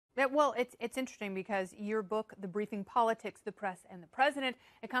Well, it's interesting because your book, The Briefing: Politics, the Press, and the President,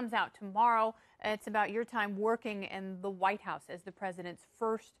 it comes out tomorrow. It's about your time working in the White House as the president's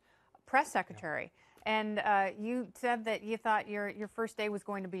first press secretary. And you said that you thought your first day was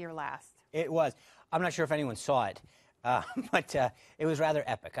going to be your last. It was. I'm not sure if anyone saw it, but it was rather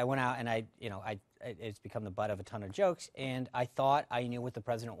epic. I went out and it's become the butt of a ton of jokes, and I thought I knew what the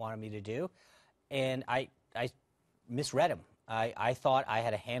president wanted me to do, and I misread him. I thought I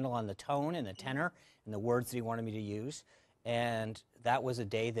had a handle on the tone and the tenor and the words that he wanted me to use, and that was a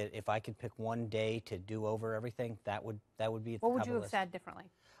day that if I could pick one day to do over everything, that would be at the top of the list. What would you have said differently?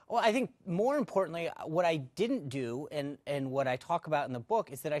 Well, I think more importantly, what I didn't do and what I talk about in the book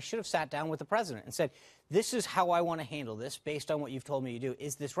is that I should have sat down with the president and said, this is how I want to handle this based on what you've told me to do.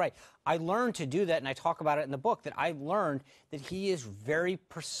 Is this right? I learned to do that, and I talk about it in the book, that I learned that he is very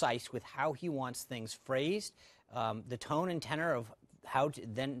precise with how he wants things phrased, the tone and tenor of how to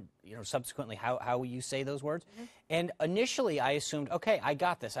then, subsequently how you say those words. Mm-hmm. And initially I assumed, okay, I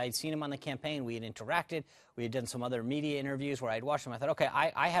got this. I had seen him on the campaign. We had interacted. We had done some other media interviews where I'd watched him. I thought, okay,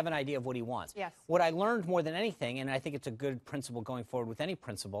 I have an idea of what he wants. Yes. What I learned more than anything, and I think it's a good principle going forward with any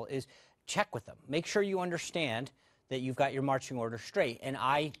principle, is check with them. Make sure you understand that you've got your marching order straight. And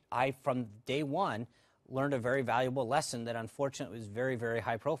I from day one, learned a very valuable lesson that unfortunately was very, very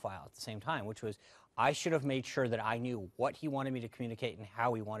high profile at the same time, which was I should have made sure that I knew what he wanted me to communicate and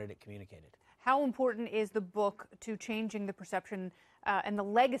how he wanted it communicated. How important is the book to changing the perception and the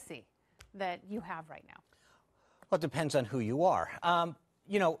legacy that you have right now? Well, it depends on who you are.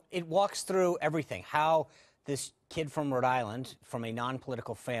 It walks through everything. How this kid from Rhode Island, from a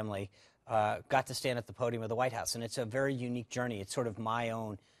non-political family, got to stand at the podium of the White House. And it's a very unique journey. It's sort of my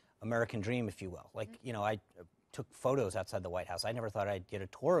own American dream, if you will. Like, I took photos outside the White House. I never thought I'd get a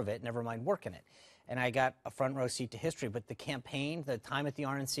tour of it, never mind work in it. And I got a front row seat to history. But the campaign, the time at the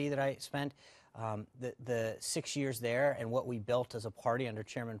RNC that I spent, the 6 years there and what we built as a party under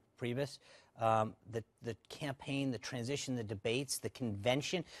Chairman Priebus, the campaign, the transition, the debates, the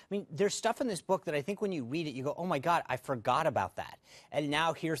convention. I mean, there's stuff in this book that I think when you read it, you go, oh, my God, I forgot about that. And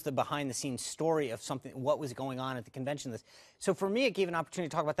now here's the behind-the-scenes story of what was going on at the convention. So for me, it gave an opportunity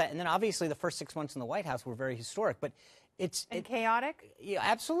to talk about that. And then obviously the first 6 months in the White House were very historic. But it's chaotic? Yeah,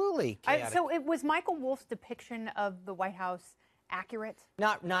 absolutely chaotic. So was Michael Wolff's depiction of the White House accurate?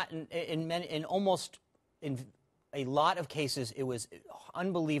 Not in almost a lot of cases, it was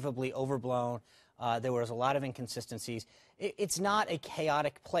unbelievably overblown. There was a lot of inconsistencies. It's not a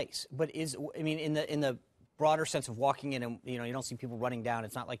chaotic place, but in the broader sense of walking in and you don't see people running down.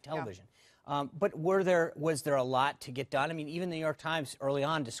 It's not like television. Yeah. But was there a lot to get done? I mean, even the New York Times early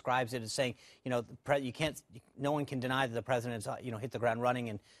on describes it as saying, no one can deny that the president's hit the ground running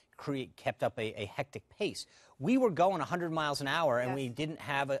and kept up a hectic pace. We were going 100 miles an hour, and we didn't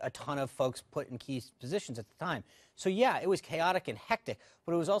have a ton of folks put in key positions at the time. So, yeah, it was chaotic and hectic,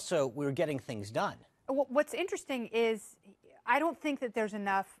 but it was also we were getting things done. What's interesting is I don't think that there's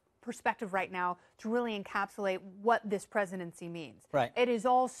enough perspective right now to really encapsulate what this presidency means. Right. It is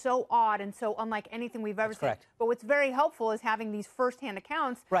all so odd and so unlike anything we've ever seen. Correct. But what's very helpful is having these firsthand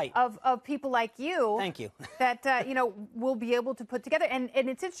accounts of people like you. Thank you. That will be able to put together. And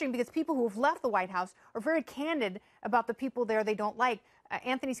it's interesting because people who have left the White House are very candid about the people there they don't like.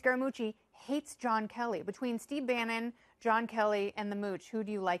 Anthony Scaramucci hates John Kelly. Between Steve Bannon, John Kelly, and the Mooch, who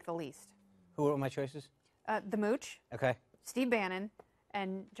do you like the least? Who are my choices? The Mooch. Okay. Steve Bannon.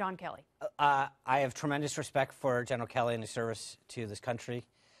 And John Kelly. I have tremendous respect for General Kelly and his service to this country.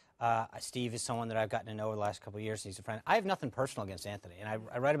 Steve is someone that I've gotten to know over the last couple of years. He's a friend. I have nothing personal against Anthony, and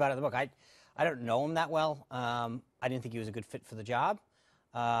I write about it in the book. I don't know him that well. I didn't think he was a good fit for the job,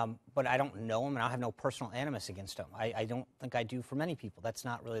 but I don't know him, and I have no personal animus against him. I don't think I do for many people. That's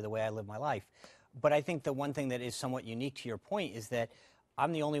not really the way I live my life. But I think the one thing that is somewhat unique to your point is that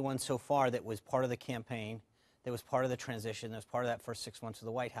I'm the only one so far that was part of the campaign, that was part of the transition, that was part of that first 6 months of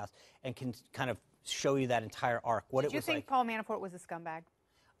the White House, and can kind of show you that entire arc, what it was like. Did you think Paul Manafort was a scumbag?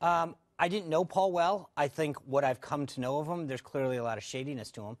 I didn't know Paul well. I think what I've come to know of him, there's clearly a lot of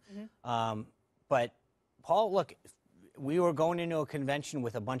shadiness to him. Mm-hmm. But Paul, look, we were going into a convention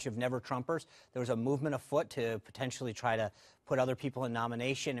with a bunch of never-Trumpers. There was a movement afoot to potentially try to put other people in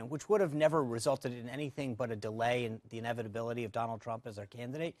nomination, which would have never resulted in anything but a delay in the inevitability of Donald Trump as our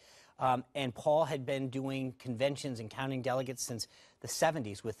candidate. And Paul had been doing conventions and counting delegates since the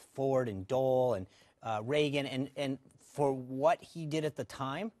 70s with Ford and Dole and Reagan. And for what he did at the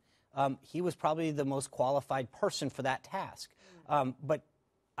time, he was probably the most qualified person for that task. But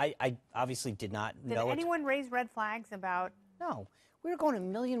I obviously did not know. Did anyone raise red flags about? No. We were going a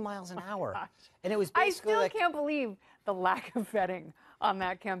million miles an hour. Gosh. And it was basically I still can't believe the lack of vetting on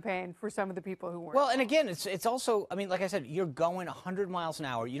that campaign for some of the people who weren't. Well, and again, it's also, I mean, like I said, you're going 100 miles an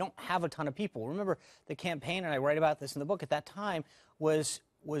hour. You don't have a ton of people. Remember, the campaign, and I write about this in the book, at that time was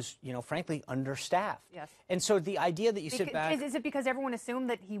frankly, understaffed. Yes. And so the idea that you sit back... Is it because everyone assumed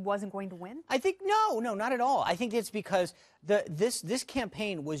that he wasn't going to win? I think, no, not at all. I think it's because this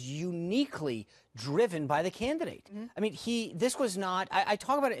campaign was uniquely driven by the candidate. Mm-hmm. I mean, this was not... I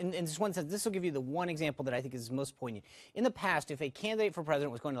talk about it in this one sense. This will give you the one example that I think is most poignant. In the past, if a candidate for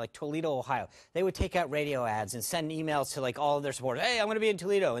president was going to, like, Toledo, Ohio, they would take out radio ads and send emails to, like, all of their supporters. Hey, I'm going to be in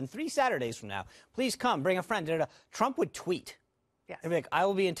Toledo in 3 Saturdays from now. Please come, bring a friend. Da, da, da. Trump would tweet. Yes. They'd be like, I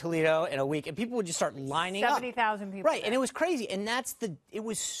will be in Toledo in a week. And people would just start lining up. 70,000 people. Right, and it was crazy. And it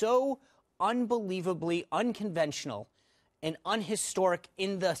was so unbelievably unconventional and unhistoric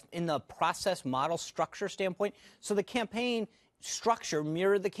in the process model structure standpoint. So the campaign structure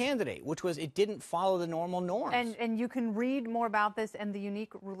mirrored the candidate, which was it didn't follow the normal norms. And you can read more about this and the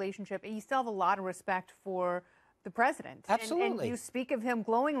unique relationship. And you still have a lot of respect for the president. Absolutely. And you speak of him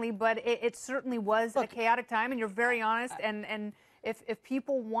glowingly, but it certainly was a chaotic time, and you're very honest. And if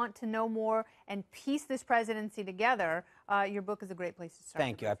people want to know more and piece this presidency together, your book is a great place to start.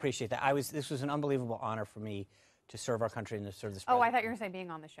 Thank you. I appreciate that. This was an unbelievable honor for me to serve our country and to serve this Oh, president. I thought you were going to say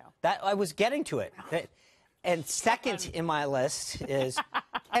being on the show. That I was getting to it. And second in my list is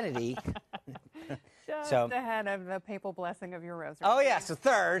Kennedy. Just ahead of the papal blessing of your rosary. Oh, yeah, so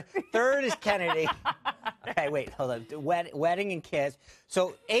third is Kennedy. Okay, wait, hold on. Wedding and kiss.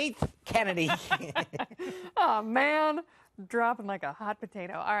 So 8th, Kennedy. Oh, man. Dropping like a hot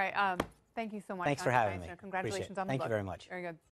potato. All right. Thank you so much. Thanks for having me. Congratulations on the book. Thank you very much. Very good.